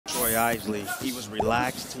Troy Isley. He was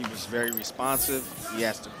relaxed. He was very responsive. He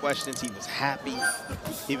asked the questions. He was happy.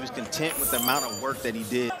 He was content with the amount of work that he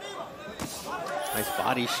did. Nice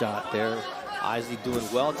body shot there. Isley doing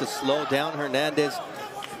well to slow down Hernandez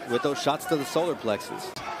with those shots to the solar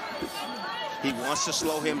plexus. He wants to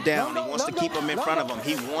slow him down. He wants to keep him in front of him.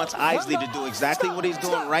 He wants Isley to do exactly what he's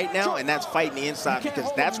doing right now, and that's fighting the inside,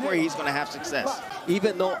 because that's where he's going to have success.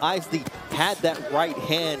 Even though Isley had that right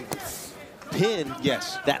hand pin,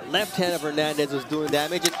 yes, that left hand of Hernandez was doing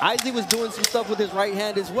damage, and Isley was doing some stuff with his right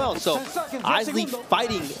hand as well. So Isley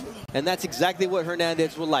fighting, and that's exactly what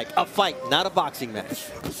Hernandez would like. A fight, not a boxing match.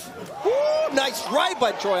 Woo, nice right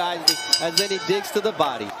by Troy Isley, as then he digs to the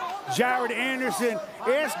body. Jared Anderson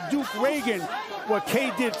asked Duke Reagan what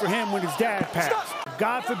Kay did for him when his dad passed.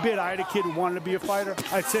 God forbid I had a kid who wanted to be a fighter.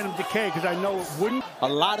 I'd send him to Kay because I know it wouldn't. A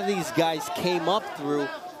lot of these guys came up through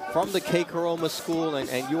from the Kay Koroma school,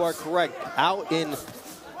 and you are correct, out in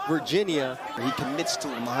Virginia. He commits to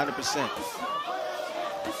him 100%.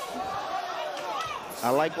 I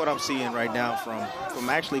like what I'm seeing right now from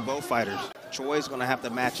actually both fighters. Troy's going to have to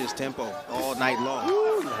match his tempo all night long.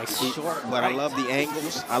 Ooh, nice short. But I love the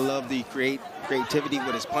angles. I love the creativity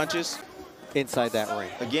with his punches. Inside that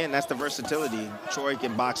ring. Again, that's the versatility. Troy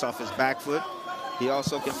can box off his back foot. He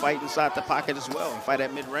also can fight inside the pocket as well and fight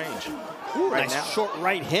at mid-range. Nice short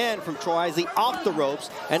right hand from Troy Isley off the ropes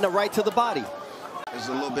and the right to the body. There's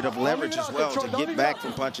a little bit of leverage as well to get back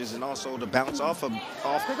from punches and also to bounce off the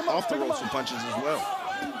ropes from punches as well.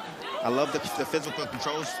 I love the physical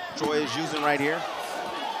controls Troy is using right here.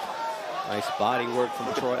 Nice body work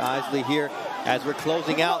from Troy Isley here as we're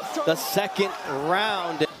closing out the second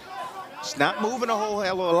round. It's not moving a whole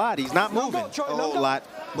hell of a lot. He's not moving a whole lot.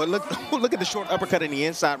 But look at the short uppercut in the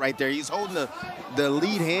inside right there. He's holding the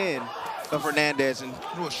lead hand of Hernandez and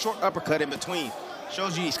threw a short uppercut in between.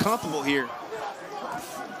 Shows you he's comfortable here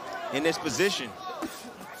in this position.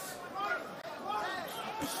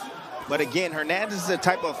 But again, Hernandez is the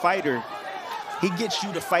type of fighter, he gets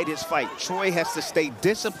you to fight his fight. Troy has to stay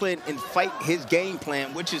disciplined and fight his game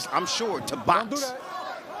plan, which is, I'm sure, to box.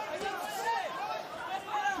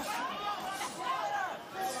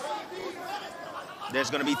 There's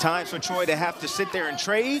going to be times for Troy to have to sit there and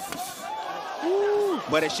trade.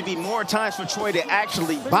 But it should be more times for Troy to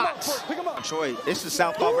actually box. Troy, this is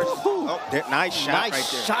southpaw versus... Oh, nice shot right there.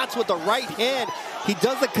 Nice shots with the right hand. He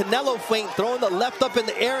does the Canelo feint, throwing the left up in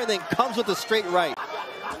the air and then comes with a straight right.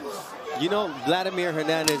 You know, Vladimir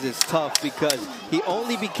Hernandez is tough because he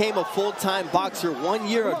only became a full-time boxer 1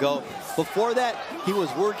 year ago. Before that, he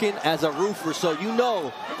was working as a roofer, so you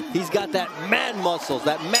know he's got that man muscles,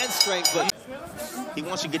 that man strength. But he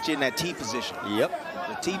wants to get you in that T position. Yep.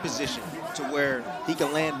 The T position to where he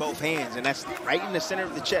can land both hands, and that's right in the center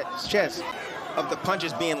of the chest of the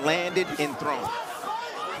punches being landed and thrown.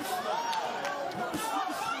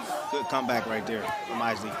 Good comeback right there from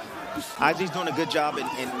Isley. Isley's doing a good job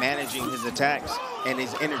in managing his attacks and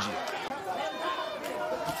his energy.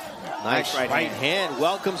 Nice right hand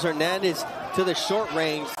welcomes Hernandez to the short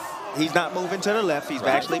range. He's not moving to the left. He's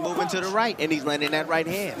actually moving to the right, and he's landing that right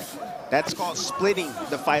hand. That's called splitting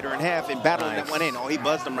the fighter in half and battling that one in. Oh, he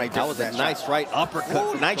buzzed him right there. That was a nice right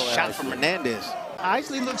uppercut. Ooh, nice shot from Hernandez.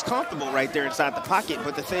 Isley looks comfortable right there inside the pocket,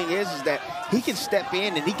 but the thing is that he can step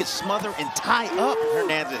in and he can smother and tie up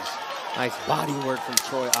Hernandez. Nice body work from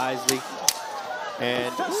Troy Isley.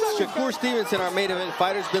 And Shakur Stevenson, our main event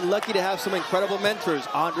fighter, has been lucky to have some incredible mentors.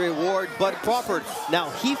 Andre Ward, Bud Crawford. Now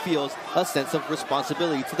he feels a sense of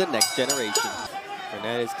responsibility to the next generation.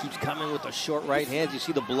 Hernandez keeps coming with the short right hands. You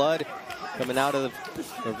see the blood coming out of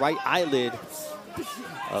the right eyelid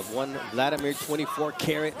of one Vladimir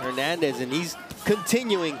 24-karat Hernandez, and he's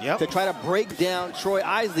continuing to try to break down Troy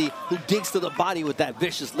Isley, who digs to the body with that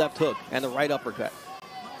vicious left hook and the right uppercut.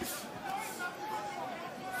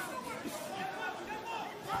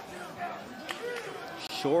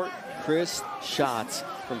 Short, crisp shots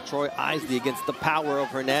from Troy Isley against the power of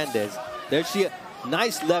Hernandez. There's a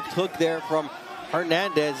nice left hook there from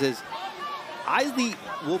Hernandez, as Isley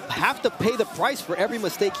will have to pay the price for every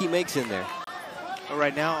mistake he makes in there. But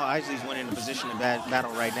right now, Isley's winning the position of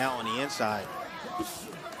battle right now on the inside.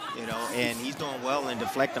 You know, and he's doing well in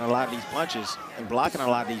deflecting a lot of these punches and blocking a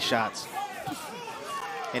lot of these shots.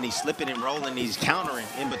 And he's slipping and rolling, he's countering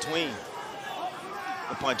in between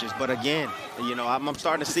the punches. But again, you know, I'm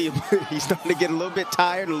starting to see him. He's starting to get a little bit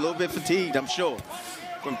tired, a little bit fatigued, I'm sure,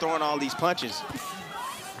 from throwing all these punches.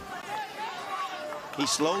 He's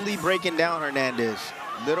slowly breaking down Hernandez,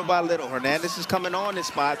 little by little. Hernandez is coming on in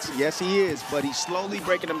spots. Yes, he is, but he's slowly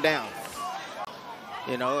breaking them down.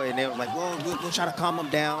 You know, and they was like, well, we'll try to calm him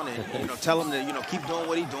down and, you know, tell him to, you know, keep doing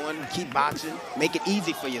what he's doing, keep boxing, make it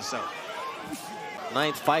easy for yourself.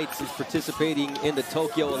 9th fight since participating in the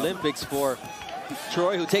Tokyo Olympics for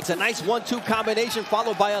Troy, who takes a nice 1-2 combination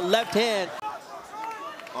followed by a left hand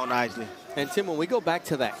on Isley. And Tim, when we go back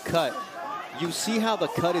to that cut, you see how the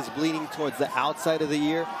cut is bleeding towards the outside of the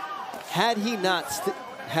ear. Had he not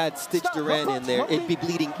had Stitch Duran in there, it'd be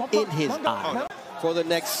bleeding in his eye. For the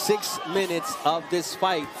next 6 minutes of this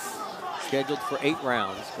fight, scheduled for 8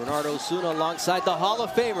 rounds. Bernardo Osuna alongside the Hall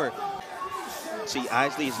of Famer. See,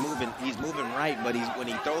 Isley is moving. He's moving right, but when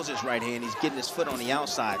he throws his right hand, he's getting his foot on the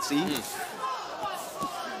outside. See?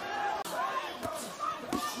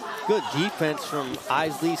 Good defense from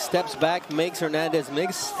Isley. Steps back, makes Hernandez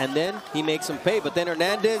mix, and then he makes him pay. But then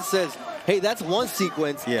Hernandez says, hey, that's one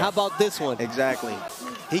sequence. Yeah. How about this one? Exactly.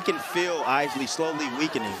 He can feel Isley slowly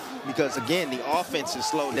weakening because, again, the offense is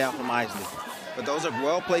slowed down from Isley. But those are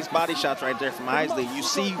well-placed body shots right there from Isley. You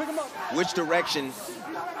see which direction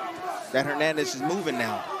that Hernandez is moving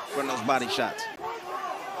now from those body shots.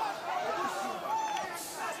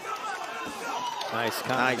 Nice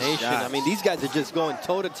combination. Nice. I mean, these guys are just going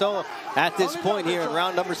toe-to-toe at this point here in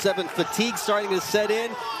round number 7. Fatigue starting to set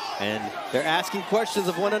in, and they're asking questions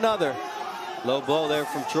of one another. Low blow there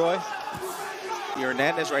from Troy.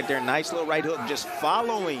 Hernandez right there, nice little right hook, just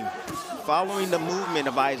following the movement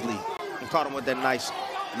of Isley, and caught him with that nice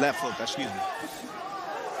left hook, excuse me.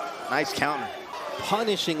 Nice counter.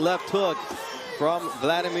 Punishing left hook from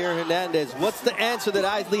Vladimir Hernandez. What's the answer that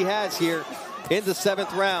Isley has here in the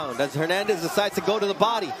 7th round as Hernandez decides to go to the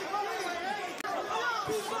body?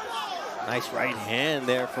 Nice right hand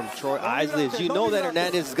there from Troy Isley. As you know that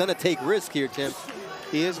Hernandez is going to take risk here, Tim.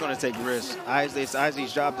 He is going to take risks. It's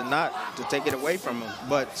Isley's job to take it away from him.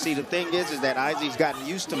 But see, the thing is that Isley's gotten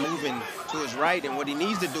used to moving to his right, and what he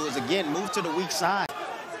needs to do is, again, move to the weak side.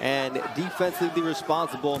 And defensively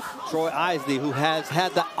responsible, Troy Isley, who has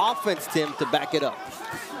had the offense, Tim, to back it up.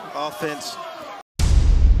 Offense,